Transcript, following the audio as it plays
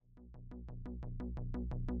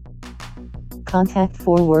Contact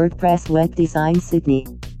for WordPress Web Design Sydney.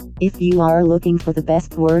 If you are looking for the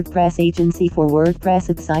best WordPress agency for WordPress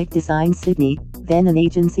website design Sydney, then an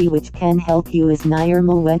agency which can help you is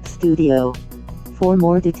Nirmal Web Studio. For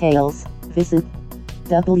more details, visit